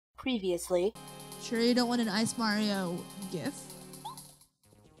Previously. Sure you don't want an Ice Mario gif?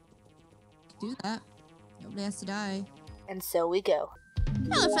 Do that. Nobody has to die. And so we go.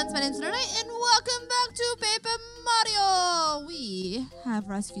 Hello friends, my name's Lunernight, and welcome back to Paper Mario! We have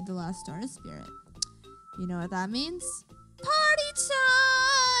rescued the last star spirit. You know what that means? Party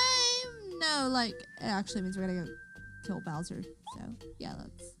time! No, like, it actually means we're gonna go kill Bowser. So, yeah,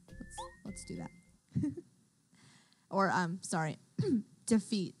 let's do that. Or, sorry,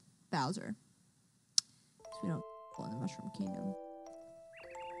 defeat Bowser. So we don't go in the Mushroom Kingdom.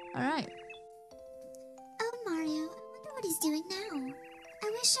 Alright. Oh, Mario, I wonder what he's doing now. I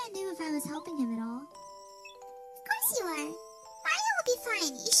wish I knew if I was helping him at all. Of course you are. Mario will be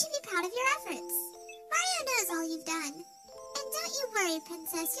fine. You should be proud of your efforts. Mario knows all you've done. And don't you worry,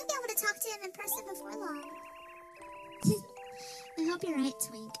 Princess. You'll be able to talk to him in person before long. I hope you're right,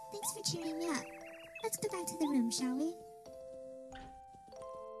 Twink. Thanks for cheering me up. Let's go back to the room, shall we?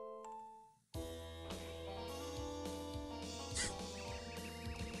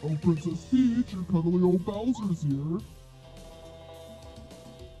 Oh, Princess Peach, your cuddly old Bowser's here. What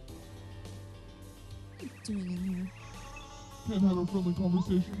are you doing in here? Can't have a friendly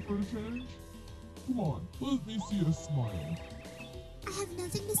conversation for a change? Come on, let me see a smile. I have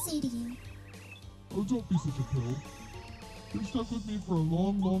nothing to say to you. Oh, don't be such a pill. You're stuck with me for a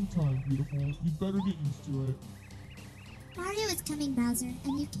long, long time, beautiful. You'd better get used to it. Mario is coming, Bowser,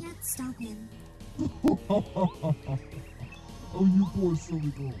 and you can't stop him. Oh, you poor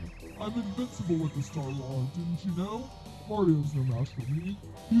silly girl. I'm invincible with the Star Wand, didn't you know? Mario's no match for me.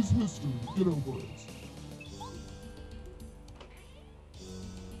 He's history. Get over it.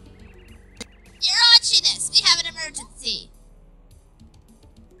 Your Archiness, we have an emergency.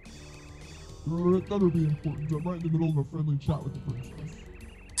 It better be important. I'm right in the middle of a friendly chat with the princess.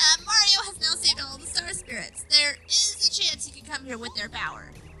 Mario has now saved all the star spirits. There is a chance he can come here with their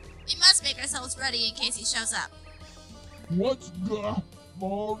power. We must make ourselves ready in case he shows up. What the?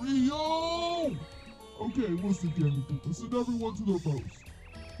 Mario! Okay, listen, Candy people. Send everyone to their post.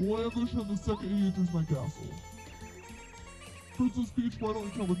 We'll ambush him the second he enters my castle. Princess Peach, why don't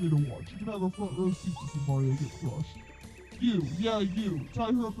you come with me to watch? You can have a front row seat to see Mario get crushed. You, yeah, you.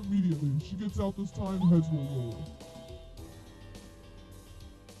 Tie her up immediately. If she gets out this time, heads will roll.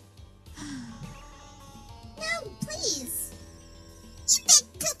 No, please! You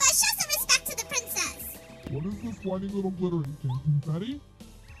big Koopa, show some respect to the princess! What is this whining little glittery thing? Confetti?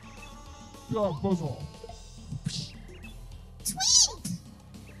 Yeah, buzz off. Twink!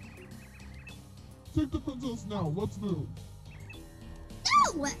 Take the princess now. Let's move.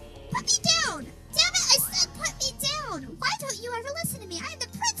 No! Put me down! Damn it, I said put me down! Why don't you ever listen to me? I'm the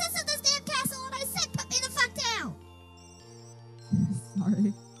princess of this damn castle and I said put me the fuck down!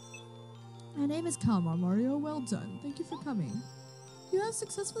 Sorry. My name is Kalmar, Mario. Well done. Thank you for coming. You have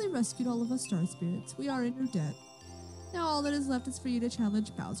successfully rescued all of us star spirits. We are in your debt. Now all that is left is for you to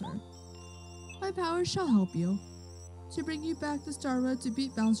challenge Bowser. My powers shall help you. To bring you back to Star Road, to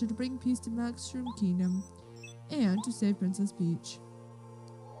beat Bowser, to bring peace to Mushroom Kingdom, and to save Princess Peach.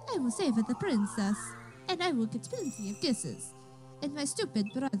 I will save the princess, and I will get plenty of kisses. And my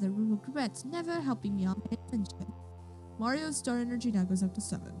stupid brother will regret never helping me on my adventure. Mario's star energy now goes up to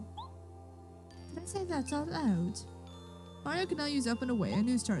 7. Did I say that out loud? Mario can now use Up and Away, a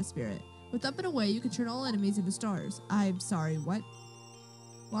new star spirit. With Up and Away, you can turn all enemies into stars. I'm sorry, what?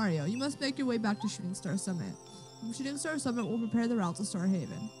 Mario, you must make your way back to Shooting Star Summit. From Shooting Star Summit, we'll prepare the route to Star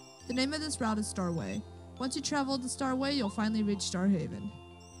Haven. The name of this route is Starway. Once you travel the Starway, you'll finally reach Star Haven.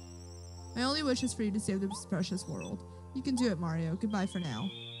 My only wish is for you to save this precious world. You can do it, Mario. Goodbye for now.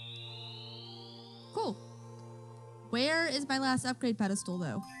 Cool. Where is my last upgrade pedestal,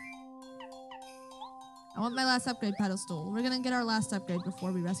 though? I want my last upgrade pedestal. We're gonna get our last upgrade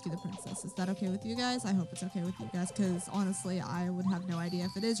before we rescue the princess. Is that okay with you guys? I hope it's okay with you guys, because honestly, I would have no idea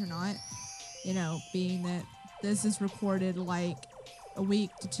if it is or not. You know, being that this is recorded like a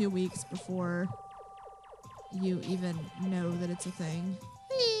week to 2 weeks before you even know that it's a thing.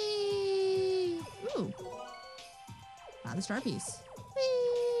 Whee! Ooh. Not a star piece.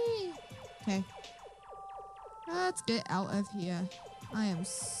 Whee! Okay. Let's get out of here. I am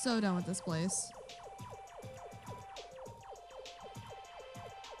so done with this place.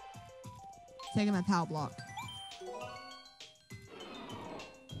 Taking my power block.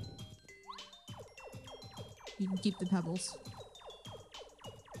 You can keep the pebbles.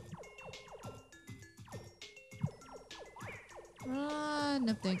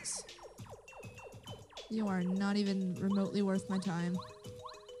 No thanks. You are not even remotely worth my time.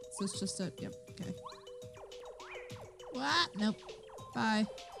 So it's just a, yep, okay. What? Nope. Bye.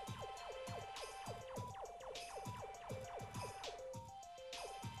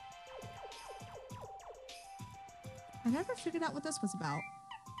 I never figured out what this was about.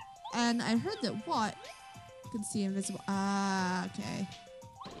 And I heard that what could see invisible. Ah, okay.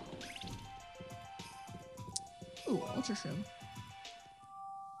 Ooh, ultra shroom.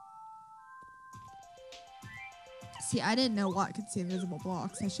 See, I didn't know what could see invisible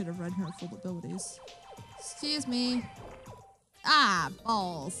blocks. I should have read her full abilities. Excuse me. Ah,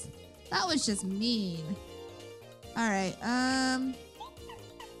 balls. That was just mean. Alright,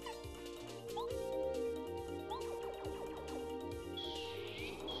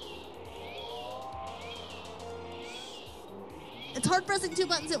 it's hard pressing 2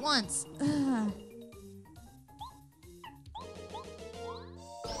 buttons at once. Ugh.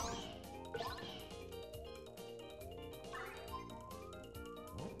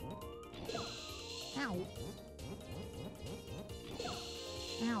 Ow.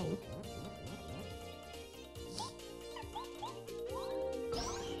 Ow.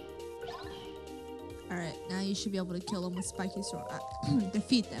 Alright, now you should be able to kill them with Spiky Storm.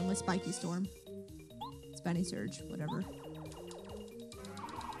 Defeat them with Spiky Storm. Spiny Surge, whatever.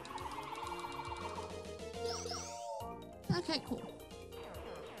 Okay, cool.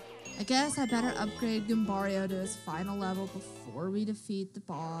 I guess I better upgrade Goombario to his final level before we defeat the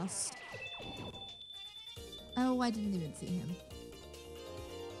boss. Oh, I didn't even see him.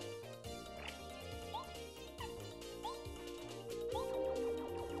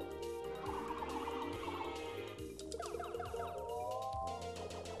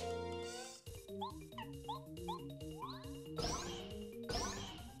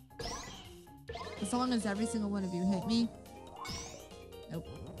 As long as every single one of you hit me. Nope.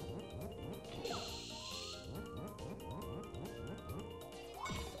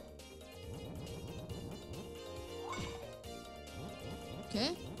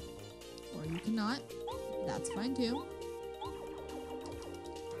 Okay. Or you cannot. That's fine too.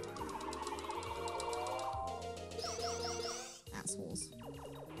 Assholes.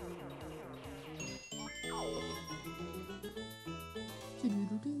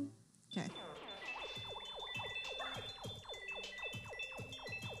 Okay.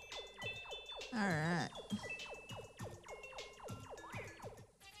 Alright.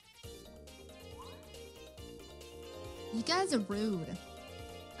 You guys are rude.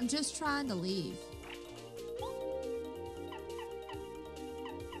 I'm just trying to leave.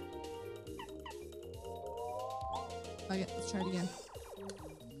 Okay, let's try it again.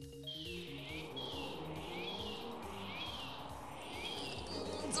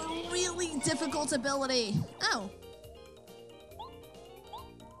 It's a really difficult ability. Oh.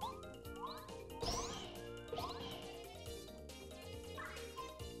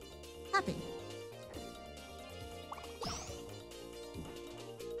 Happy.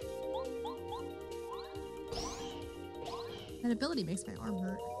 That ability makes my arm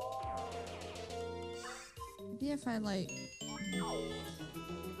hurt. Maybe if I like...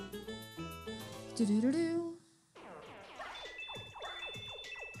 Do-do-do-do.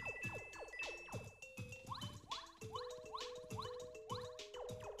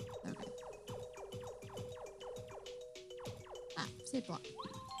 Okay. Ah, save block.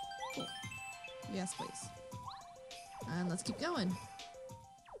 Cool. Yes, please. And let's keep going.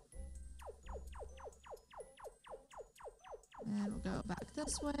 And we'll go back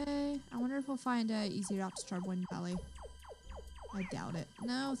this way. I wonder if we'll find a easy route to Starboy Valley. I doubt it.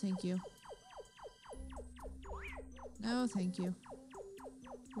 No, thank you. No, thank you.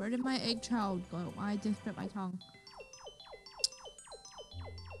 Where did my egg child go? I just bit my tongue.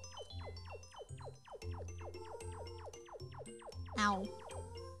 Ow.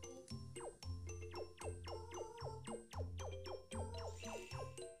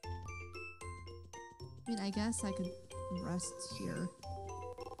 I mean, I guess I could rest here.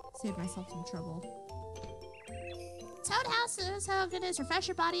 Save myself some trouble. Toadhouse is so goodness, refresh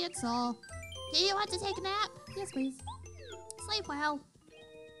your body and soul. Do you want to take a nap? Yes, please. Sleep well.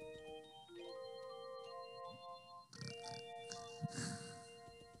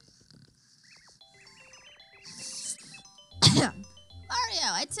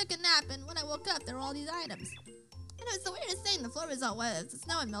 Mario, I took a nap and when I woke up there were all these items. And it was the weirdest thing, the floor was all wet, the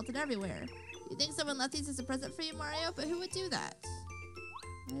snow had melted everywhere. You think someone left these as a present for you, Mario? But who would do that?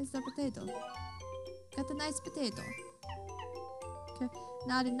 Where's the potato? Got a nice potato. Okay,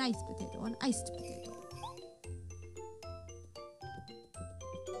 not a nice potato, an iced potato.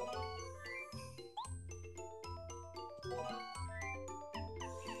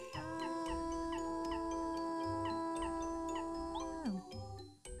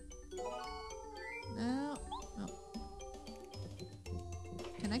 No. No.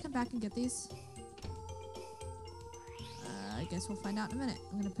 Can I come back and get these? I guess we'll find out in a minute.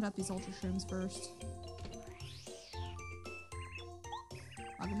 I'm gonna put up these ultra shrooms first.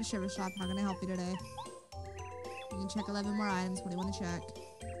 Welcome to Shiver Shop. How can I help you today? You can check 11 more items. What do you want to check?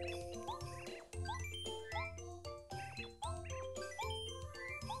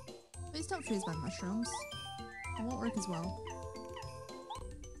 Please don't freeze my mushrooms. It won't work as well.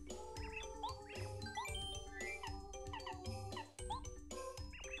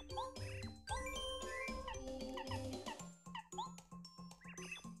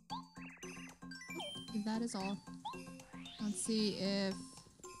 That is all. Let's see if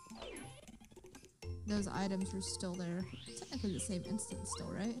those items are still there. It's technically the same instance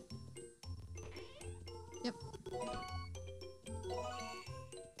still, right? Yep.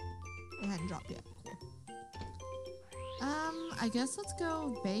 They hadn't dropped yet. Cool. I guess let's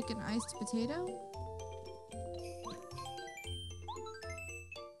go bake an iced potato.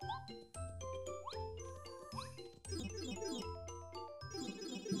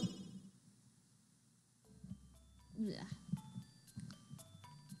 Yeah.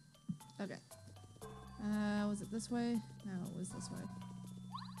 Okay. Was it this way? No, it was this way.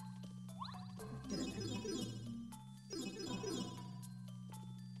 Get in there.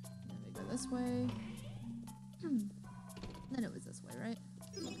 Then we go this way. Then it was this way, right?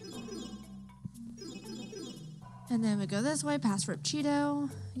 And then we go this way, past Rip Cheeto.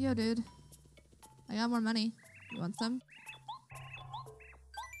 Yo, dude. I got more money. You want some?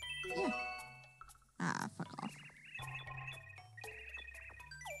 Yeah. Ah, fuck off.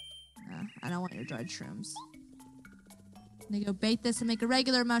 I don't want your dried shrooms. I'm gonna go bake this and make a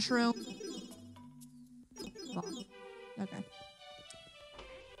regular mushroom. Bonk. Okay.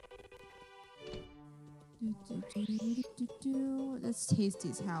 That's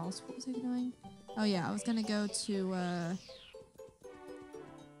Tasty's house. What was I doing? Oh yeah, I was gonna go to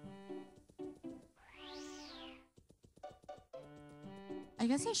I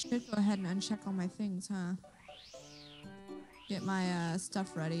guess I should go ahead and uncheck all my things, huh? Get my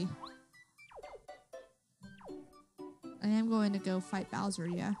stuff ready. I am going to go fight Bowser,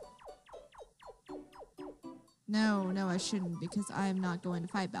 yeah. No, I shouldn't, because I am not going to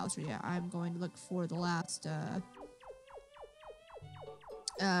fight Bowser yet. I'm going to look for the last,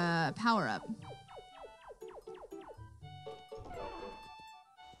 power-up.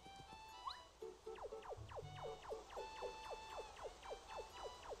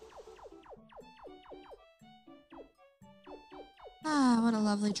 Ah, what a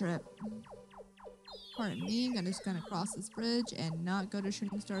lovely trip. Pardon me, I'm just gonna cross this bridge and not go to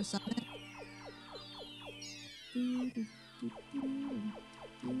Shooting Star Summit. Honey,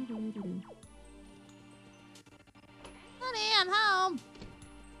 I'm home!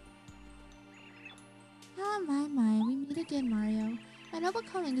 Ah, my, we meet again, Mario. My noble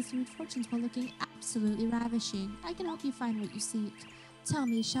calling is to read fortunes while looking absolutely ravishing. I can help you find what you seek. Tell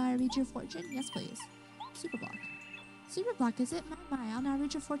me, shall I read your fortune? Yes, please. Superblock. Superblock, is it? My, I'll now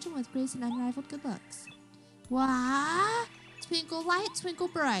read your fortune with grace and unrivaled good looks. Wah! Twinkle light, twinkle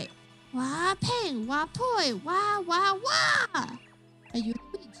bright. Wah, ping, wah, toy, wah, wah, wah! Are you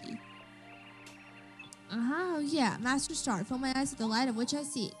Luigi? Uh-huh, yeah, Master Star, fill my eyes with the light of which I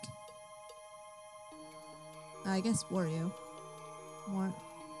seek. I guess Wario.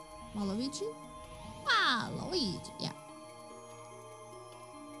 Waluigi? Waluigi, yeah.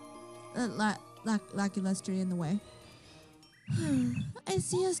 Lackluster in the way. I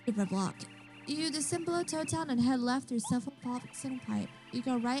see a super block. You disassemble a toe town and head left through several blocks in a pipe. You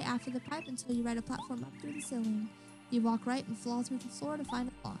go right after the pipe until you ride a platform up through the ceiling. You walk right and fall through the floor to find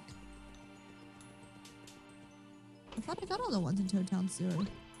a block. I thought I got all the ones in Toad Town Sewer.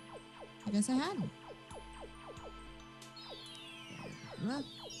 I guess I hadn't. Left.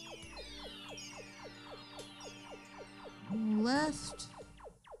 Left.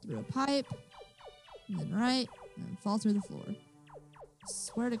 Through a pipe. And then right. And then fall through the floor.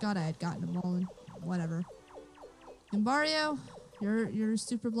 Swear to God I had gotten them all in. Whatever. And Mario, your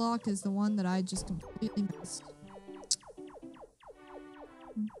super block is the one that I just completely missed.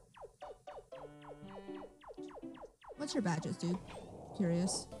 What's your badges, dude?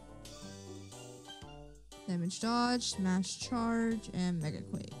 Curious. Damage dodge, smash charge, and mega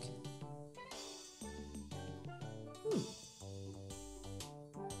quake. Ooh.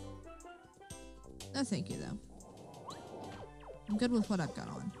 No thank you, though. I'm good with what I've got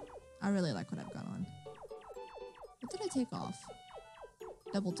on. I really like what I've got on. What did I take off?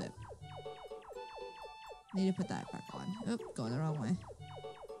 Double dip. Need to put that back on. Oop, going the wrong way.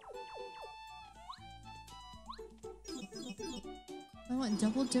 I want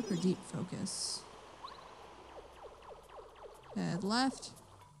double dip or deep focus. Head left.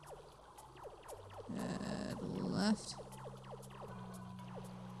 Head left.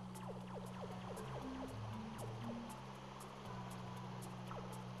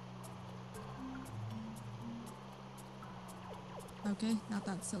 Okay, not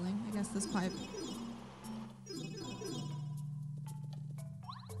that ceiling. I guess this pipe.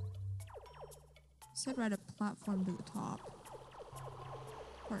 Said ride a platform to the top.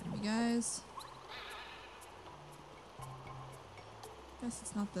 Pardon me, guys. Guess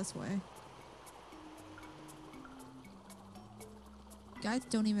it's not this way. Guys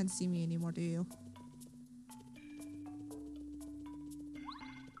don't even see me anymore, do you?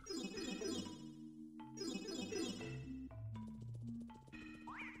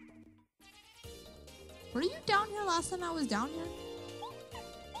 Were you down here last time I was down here?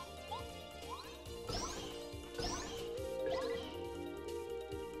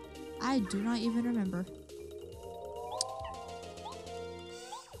 I do not even remember.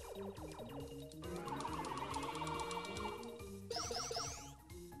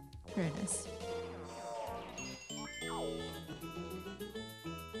 Very nice.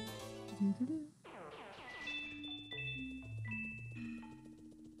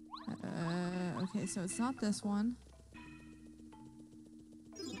 Okay, so it's not this one.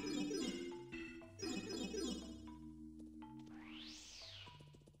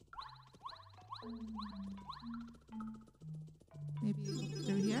 Maybe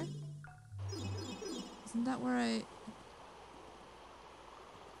through here? Isn't that where I...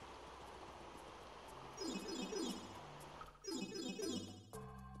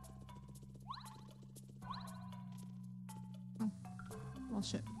 Oh. Well,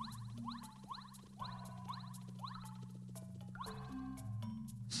 shit.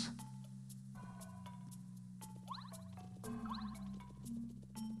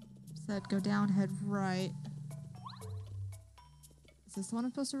 Said go down, head right. Is this the one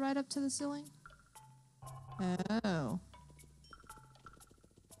I'm supposed to ride up to the ceiling? Oh.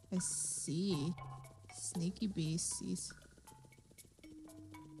 I see. Sneaky beasties.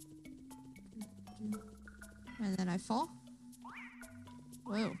 And then I fall.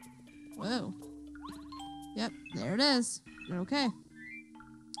 Whoa. Whoa. Yep, there it is. You're okay.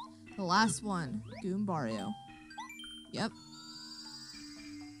 The last one. Goombario. Yep.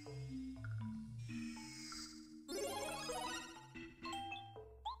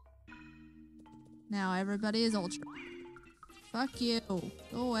 Now everybody is ultra. Fuck you. Go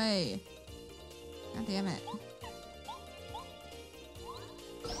away. God damn it.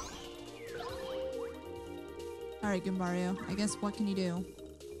 Alright, Goombario. I guess what can you do?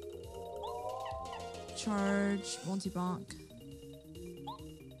 Charge, multi-bonk.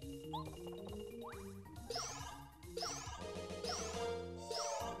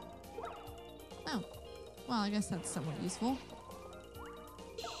 Oh. Well, I guess that's somewhat useful.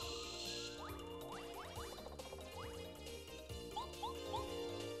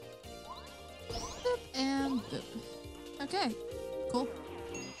 Boop and boop. Okay. Cool.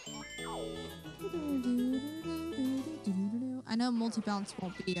 I know multi-bounce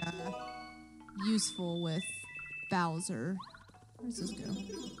won't be useful with Bowser. Where does this go?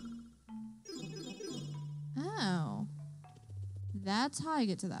 Oh. That's how I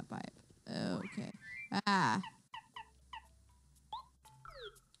get to that pipe. Okay. Ah.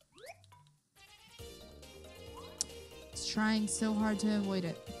 It's trying so hard to avoid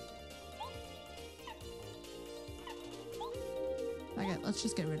it. Okay, let's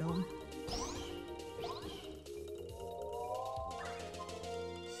just get rid of him.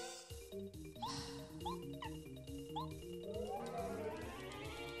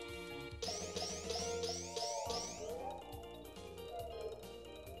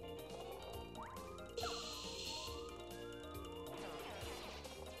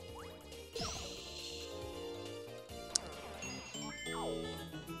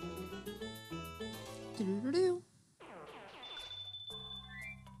 Do-do-do-do.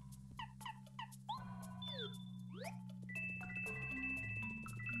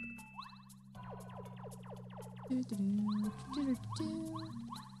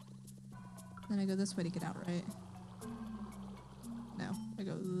 Then I go this way to get out, right? No, I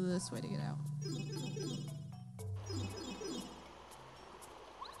go this way to get out.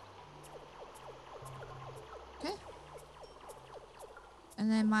 Okay.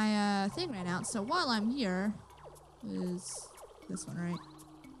 And then my thing ran out, so while I'm here, is this one, right?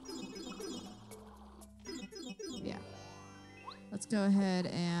 Yeah. Let's go ahead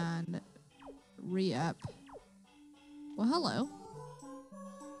and re-up. Well, hello.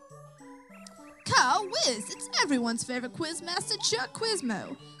 Car Whiz! It's everyone's favorite quiz master, Chuck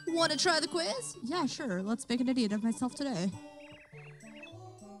Quizmo. Want to try the quiz? Yeah, sure. Let's make an idiot of myself today.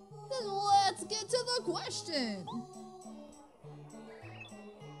 Then let's get to the question.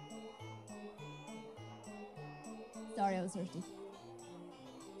 Sorry, I was thirsty.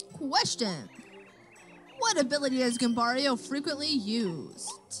 Question. What ability does Gumbario frequently use?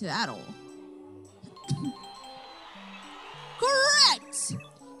 Tattle. Correct!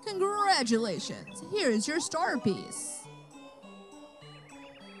 Congratulations. Here is your star piece.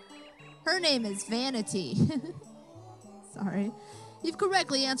 Her name is Vanity. Sorry. You've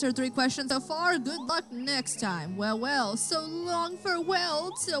correctly answered 3 questions so far. Good luck next time. Well, well, so long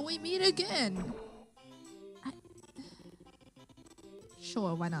farewell till we meet again.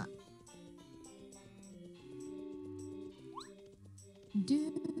 Sure, why not?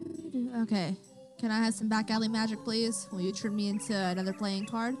 Okay. Can I have some back alley magic, please? Will you turn me into another playing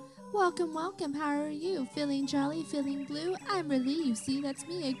card? Welcome, welcome. How are you? Feeling jolly? Feeling blue? I'm relieved. See, that's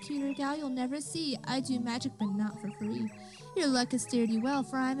me, a cuter gal you'll never see. I do magic, but not for free. Your luck has steered you well,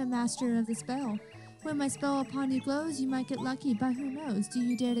 for I'm a master of the spell. When my spell upon you glows, you might get lucky, but who knows? Do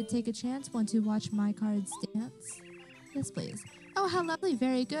you dare to take a chance? Want to watch my cards dance? Yes, please. Oh, how lovely.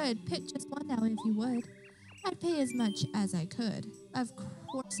 Very good. Pick just one now, if you would. I'd pay as much as I could. Of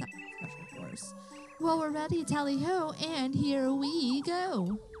course, of course. Well, we're ready, tally-ho, and here we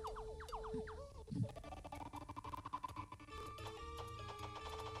go.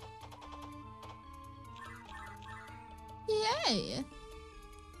 Yay!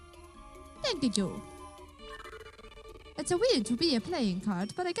 Thank you. It's a weird to be a playing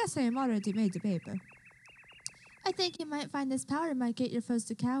card, but I guess I am already made the paper. I think you might find this power might get your foes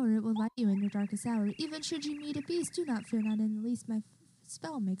to cower. It will light you in your darkest hour. Even should you meet a beast, do not fear, not in the least. My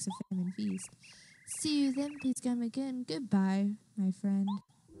spell makes a famine feast. See you then, please come again. Goodbye, my friend.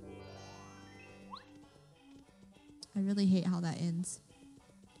 I really hate how that ends.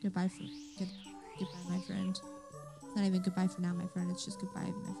 Goodbye, goodbye, my friend. It's not even goodbye for now, my friend. It's just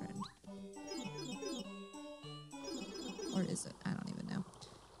goodbye, my friend. Or is it? I don't even know.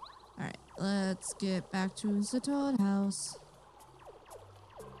 Alright, let's get back to the Toad house.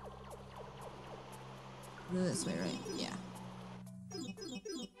 This way, right? Yeah.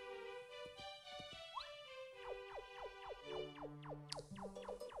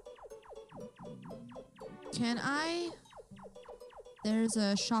 Can I... There's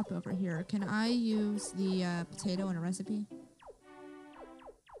a shop over here. Can I use the potato in a recipe?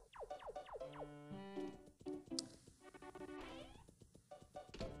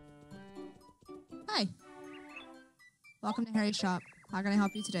 Hi. Welcome to Harry's shop. How can I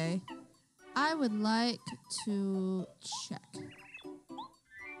help you today? I would like to check.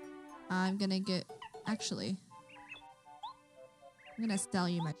 I'm gonna get... Actually, I'm gonna sell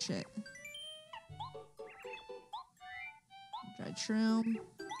you my shit. Dried shroom.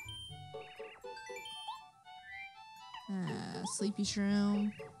 Sleepy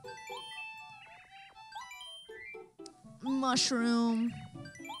shroom. Mushroom.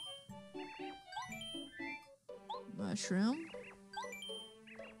 Mushroom.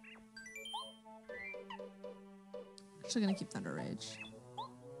 Actually gonna keep Thunder Rage.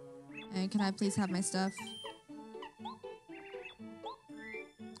 And can I please have my stuff?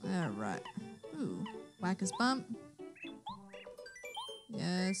 Alright. Ooh. Whack-as bump.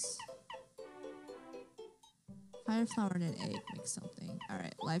 Yes. Fire flower and an egg makes something.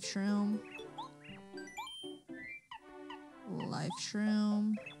 Alright, life shroom. Life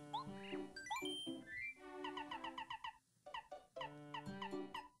shroom.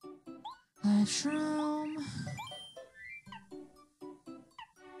 Life shroom.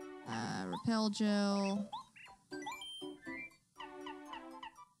 Repel gel.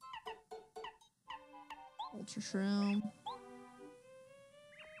 Ultra shroom.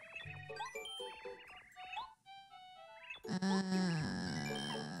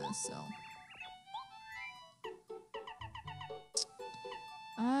 So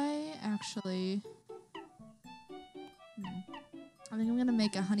I actually I think I'm gonna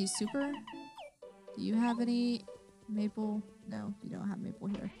make a honey super. Do you have any maple? No, you don't have maple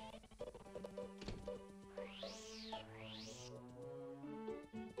here.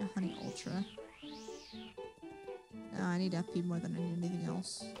 A honey ultra. No, I need FP more than I need anything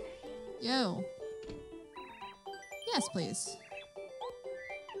else. Yo. Yes, please.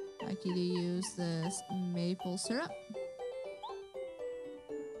 I'd like you to use this maple syrup.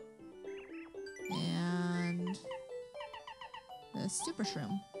 And the super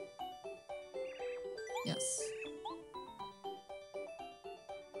shroom. Yes.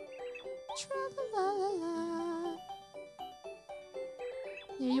 Tra-la-la-la-la.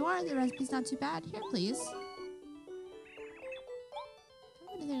 Here you are. The recipe's not too bad. Here, please.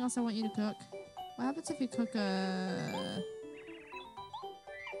 Anything else I want you to cook? What happens if you cook a...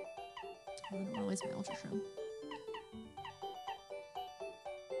 I don't want to waste my ultra shroom.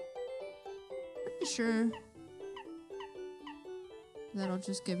 Pretty sure that'll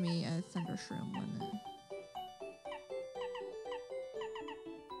just give me a thunder shroom, wouldn't it?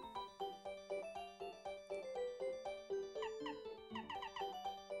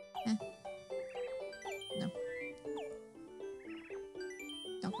 No.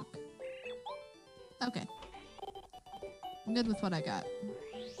 Don't cook. Okay. I'm good with what I got.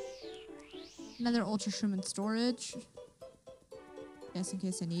 Another ultra shroom in storage. Just in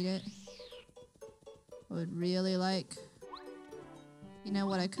case I need it. I would really like... You know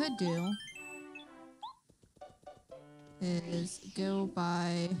what I could do is go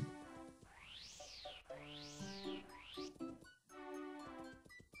buy...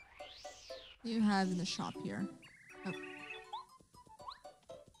 You have in the shop here. Oh.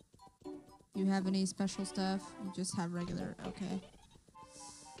 You have any special stuff? You just have regular. Okay.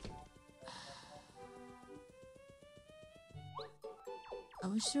 I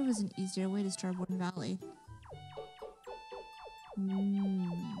wish there was an easier way to Starborn Valley.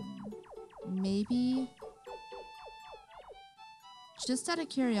 Maybe. Just out of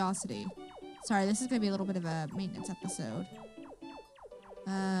curiosity. Sorry, this is gonna be a little bit of a maintenance episode.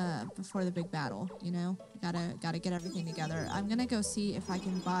 Before the big battle, you know? Gotta get everything together. I'm gonna go see if I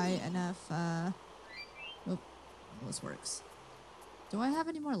can buy enough, oh, this works. Do I have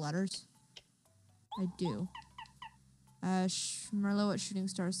any more letters? I do. Merlot at Shooting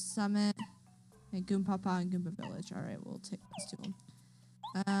Star Summit, and Goompapa and Goomba Village. Alright, we'll take those two.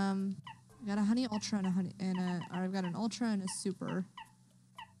 I got a Honey Ultra and a Honey, or I've got an Ultra and a Super.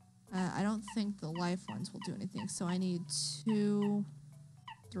 I don't think the life ones will do anything, so I need 2...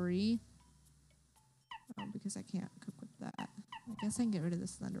 3. Because I can't cook with that. I guess I can get rid of the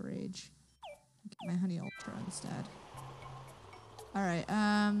Slender Rage. Get my Honey Ultra instead. Alright,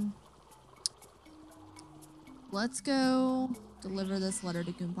 let's go deliver this letter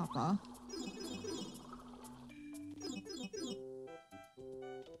to Goompapa.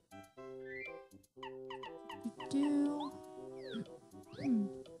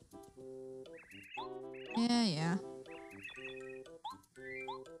 Yeah.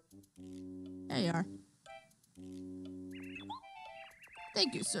 There you are.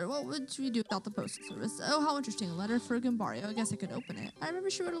 Thank you, sir. What would we do without the postal service? Oh, how interesting. A letter for Gumbario. I guess I could open it. I remember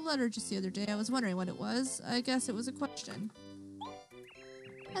she wrote a letter just the other day. I was wondering what it was. I guess it was a question.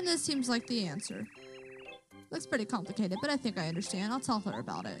 And this seems like the answer. Looks pretty complicated, but I think I understand. I'll tell her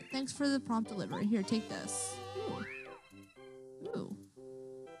about it. Thanks for the prompt delivery. Here, take this. Ooh. Ooh.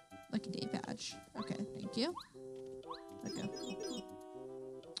 Lucky day badge. Okay, thank you. Okay.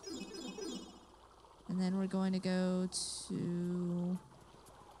 And then we're going to go to...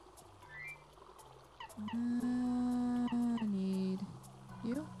 I need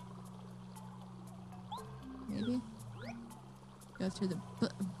you. Maybe. Go through the...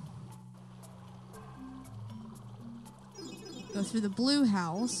 Go through the blue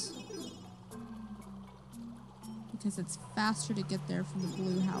house. Because it's faster to get there from the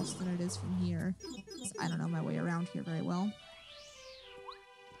blue house than it is from here. I don't know my way around here very well.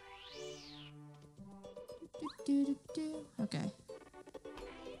 Okay.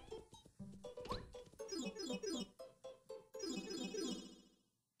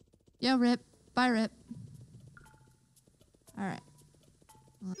 Yo, Rip. Bye, Rip. Alright.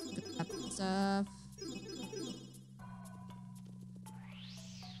 Let's get that stuff.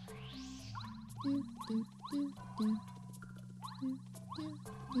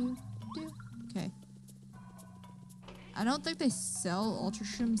 Okay. I don't think they sell Ultra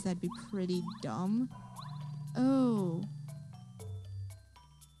Shrooms. That'd be pretty dumb. Oh.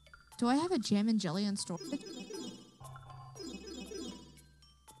 Do I have a jam and jelly in storage?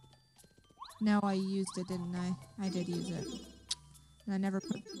 No, I used it, didn't I? I did use it. And I never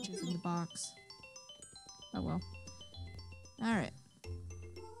put peaches in the box. Oh well. Alright.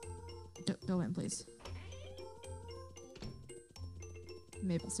 Go in, please.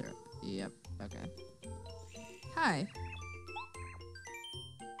 Maple syrup. Yep. Okay. Hi.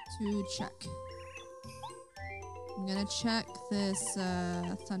 To check. I'm gonna check this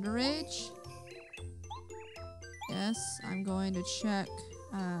Thunder Rage. Yes, I'm going to check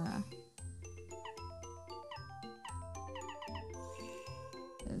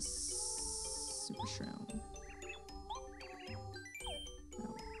this Super Shroom.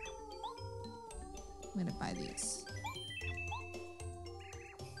 Oh. I'm gonna buy these.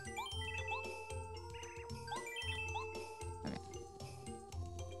 Okay.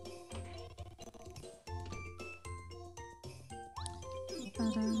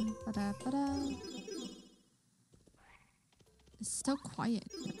 It's so quiet.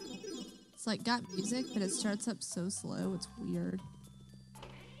 It's like got music, but it starts up so slow. It's weird.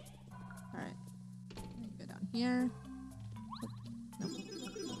 Alright. Go down here. Nope.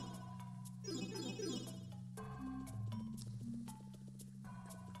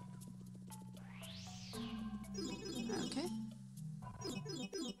 Okay.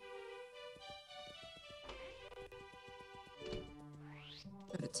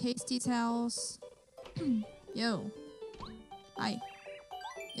 Go to Tasty's house. Yo. Hi.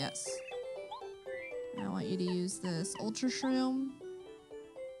 Yes. I want you to use this Ultra Shroom.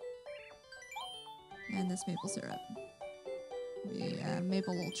 And this maple syrup.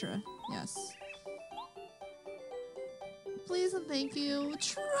 Maple Ultra. Yes. Please and thank you.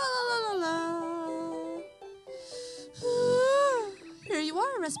 Tra-la-la-la-la. Here you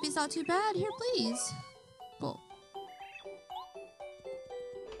are. Recipe's not too bad. Here, please. Cool.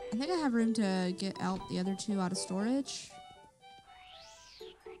 I think I have room to get out the other two out of storage.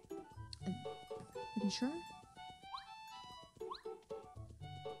 I'm pretty sure.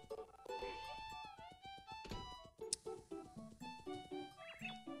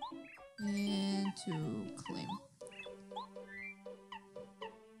 And to claim.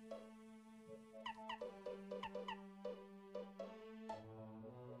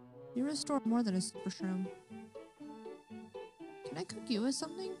 You restore more than a super shroom. Can I cook you with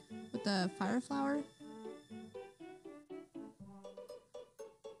something? With the fire flower?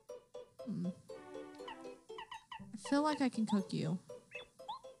 I feel like I can cook you.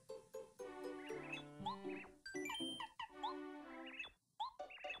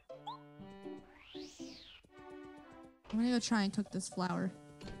 I'm gonna go try and cook this flower.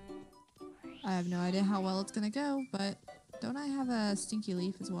 I have no idea how well it's gonna go, but don't I have a stinky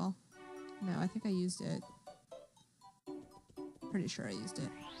leaf as well? No, I think I used it. Pretty sure I used it.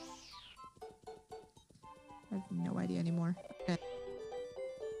 I have no idea anymore. Okay.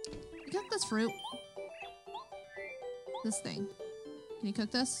 You cook this fruit. This thing. Can you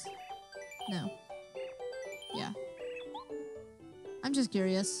cook this? No. Yeah. I'm just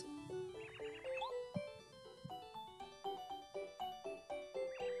curious.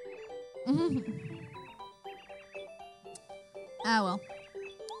 Ah, well.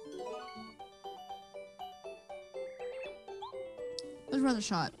 It was worth a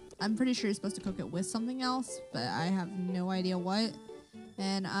shot. I'm pretty sure you're supposed to cook it with something else, but I have no idea what.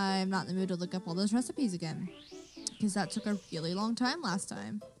 And I'm not in the mood to look up all those recipes again. Because that took a really long time last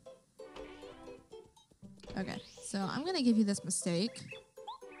time. Okay, so I'm gonna give you this mistake.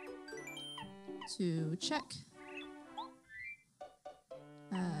 To check.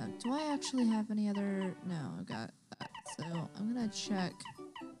 Do I actually have any other... No, I've got that. So I'm gonna check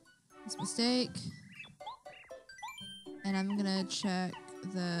this mistake. And I'm gonna check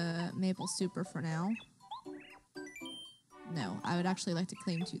the maple super for now. No, I would actually like to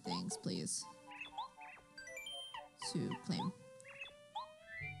claim two things, please. To claim.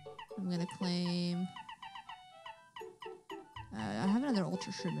 I'm gonna claim... I have another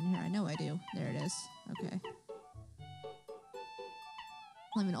Ultra Shroom in here. I know I do. There it is. Okay.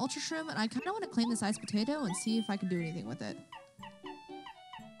 Claim an Ultra Shroom, and I kind of want to claim this Ice Potato and see if I can do anything with it.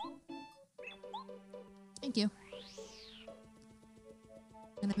 Thank you.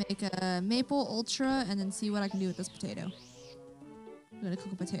 I'm gonna make a Maple Ultra and then see what I can do with this potato. I'm gonna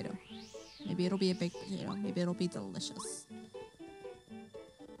cook a potato. Maybe it'll be a baked potato. Maybe it'll be delicious.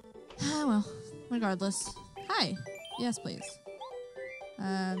 Ah, well. Regardless. Hi. Yes, please.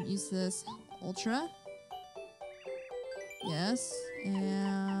 Use this Ultra. Yes.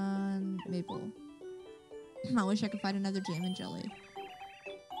 And maple. I wish I could find another jam and jelly.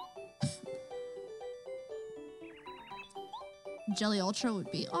 Jelly Ultra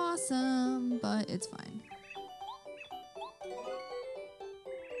would be awesome, but it's fine.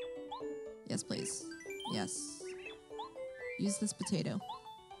 Yes, please. Yes. Use this potato.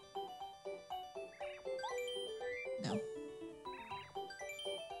 No.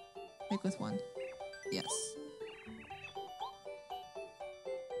 Pick with one. Yes.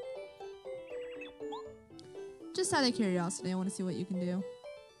 Just out of curiosity, I want to see what you can do.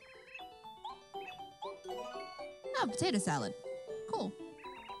 Oh, potato salad. Cool.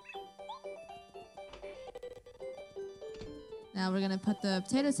 Now we're gonna put the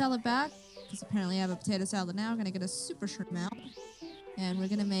potato salad back, because apparently I have a potato salad now. We're gonna get a super shrimp out. And we're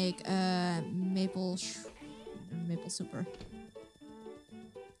gonna make a maple super.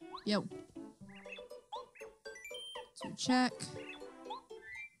 Yo. To check.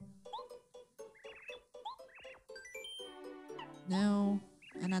 No.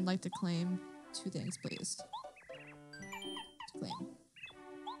 And I'd like to claim two things, please. To claim.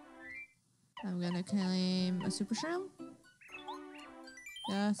 I'm gonna claim a super shroom.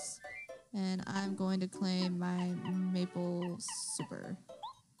 Yes. And I'm going to claim my maple super.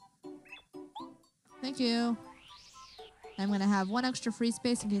 Thank you. I'm gonna have one extra free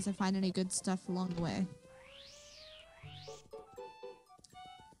space in case I find any good stuff along the way.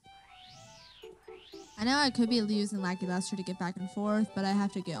 I know I could be using Lucky Lester to get back and forth, but I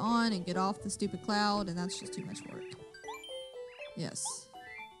have to get on and get off the stupid cloud, and that's just too much work. Yes.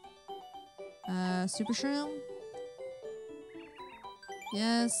 Super shroom?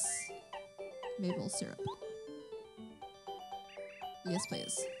 Yes. Maple syrup. Yes,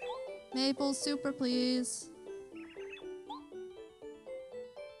 please. Maple super, please.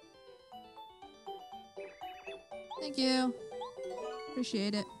 Thank you.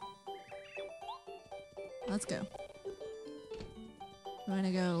 Appreciate it. Let's go. We're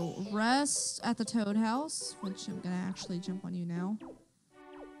gonna go rest at the Toad House, which I'm gonna actually jump on you now.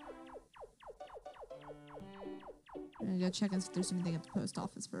 I'm gonna go check and see if there's anything at the post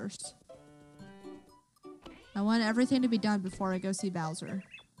office first. I want everything to be done before I go see Bowser.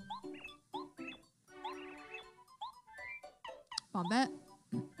 Bombette.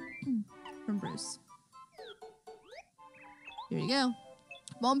 From Bruce. Here you go.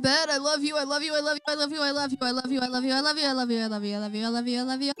 Bombette, I love you, I love you, I love you, I love you, I love you, I love you, I love you, I love you, I love you, I love you, I love you, I love you, I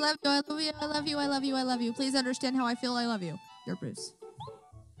love you, I love you, I love you, I love you, I love you, I love you. Please understand how I feel, I love you. You're Bruce.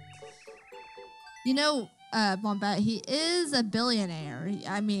 You know, Bombette, he is a billionaire.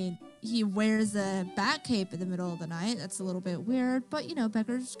 I mean, he wears a bat cape in the middle of the night. That's a little bit weird, but you know,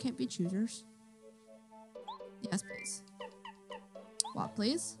 beggars can't be choosers. Yes, please. What,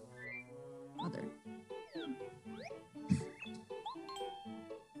 please? Mother.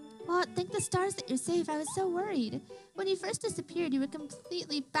 Well, thank the stars that you're safe. I was so worried. When you first disappeared, you were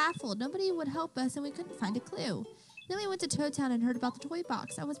completely baffled. Nobody would help us, and we couldn't find a clue. Then we went to Toad Town and heard about the toy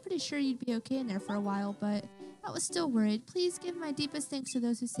box. I was pretty sure you'd be okay in there for a while, but I was still worried. Please give my deepest thanks to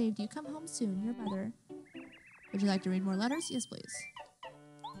those who saved you. Come home soon. Your mother. Would you like to read more letters? Yes, please.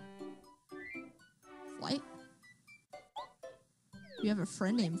 Flight? You have a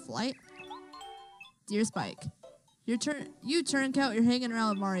friend named Flight? Dear Spike. You turncoat, you're hanging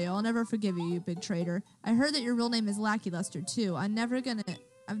around with Mario. I'll never forgive you, you big traitor. I heard that your real name is Lackluster, too. I've never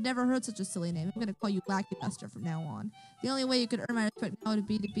heard such a silly name. I'm gonna call you Lackluster from now on. The only way you could earn my respect now would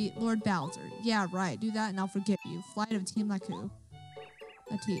be to beat Lord Bowser. Yeah, right. Do that and I'll forgive you. Flight of Team Laku.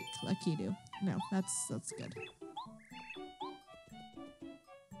 Lakitu. No, that's good.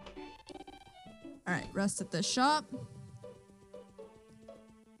 Alright, rest at the shop.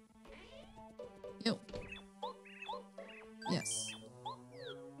 Yo. Yes.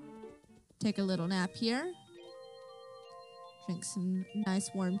 Take a little nap here. Drink some nice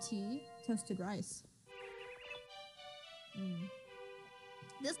warm tea. Toasted rice.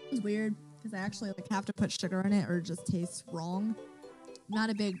 This one's weird because I actually have to put sugar in it or it just tastes wrong. I'm not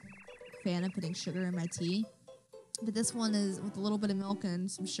a big fan of putting sugar in my tea. But this one is with a little bit of milk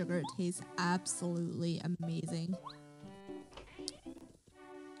and some sugar. It tastes absolutely amazing.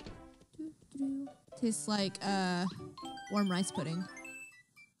 Tastes like warm rice pudding.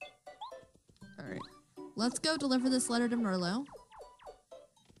 Alright. Let's go deliver this letter to Merlot.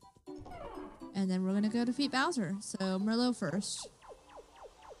 And then we're gonna go defeat Bowser. So Merlot first.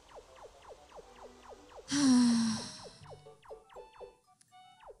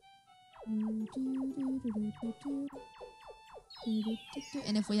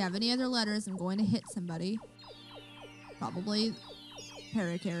 And if we have any other letters, I'm going to hit somebody. Probably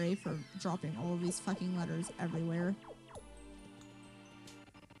Parakarry for dropping all of these fucking letters everywhere.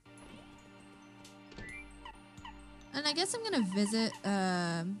 And I guess I'm gonna visit,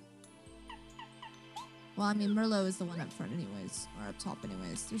 well, I mean, Merlot is the one up front anyways, or up top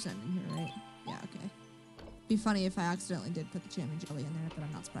anyways. There's none in here, right? Yeah, okay. Be funny if I accidentally did put the jam and jelly in there, but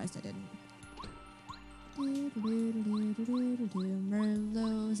I'm not surprised I didn't.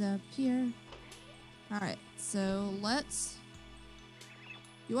 Merlot's up here. Alright, so let's...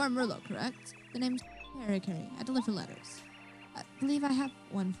 You are Merlot, correct? The name's Parakarry. I deliver letters. I believe I have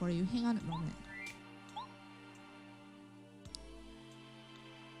one for you. Hang on a moment.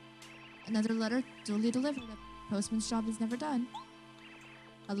 Another letter duly delivered. The postman's job is never done.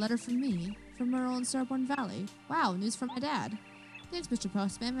 A letter from me, from Merle in Starborn Valley. Wow, news from my dad. Thanks, Mr.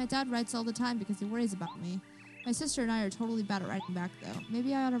 Postman. My dad writes all the time because he worries about me. My sister and I are totally bad at writing back, though.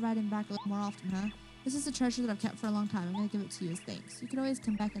 Maybe I ought to write him back a little more often, huh? This is a treasure that I've kept for a long time. I'm going to give it to you as thanks. You can always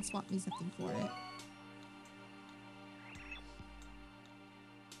come back and swap me something for it.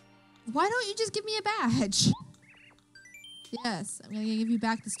 Why don't you just give me a badge? Yes, I'm going to give you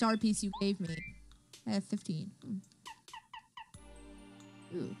back the star piece you gave me. I have 15.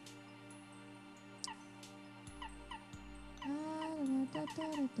 Ooh.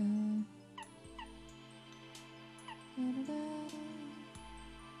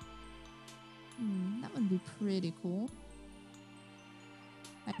 That would be pretty cool.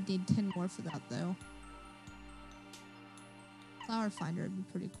 I need 10 more for that, though. Flower Finder would be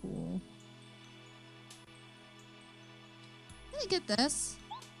pretty cool. Let me get this.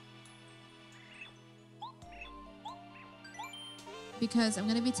 because I'm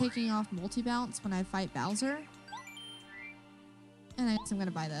going to be taking off multi-bounce when I fight Bowser. And I guess I'm going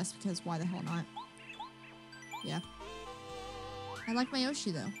to buy this because why the hell not? Yeah. I like my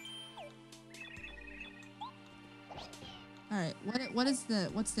Yoshi though. Alright, what's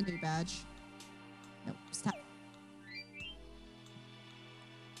the new badge? Nope, stop.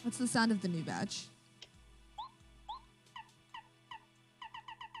 What's the sound of the new badge?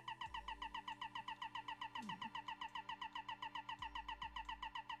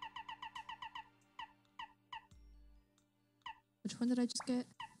 Which one did I just get?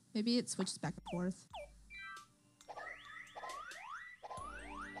 Maybe it switches back and forth.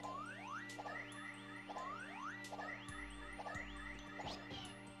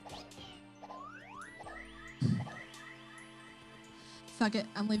 Fuck it,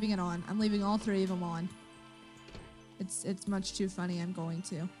 I'm leaving it on. I'm leaving all three of them on. It's much too funny, I'm going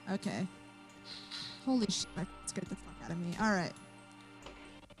to. Okay. Holy shit, that scared the fuck out of me. Alright.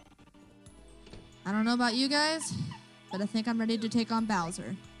 I don't know about you guys, but I think I'm ready to take on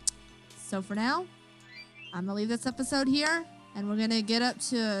Bowser. So for now, I'm gonna leave this episode here, and we're gonna get up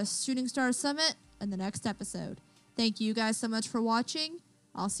to Shooting Star Summit in the next episode. Thank you guys so much for watching.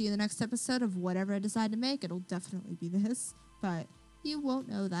 I'll see you in the next episode of whatever I decide to make. It'll definitely be this, but you won't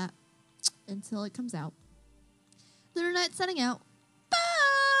know that until it comes out. Lunernight signing out.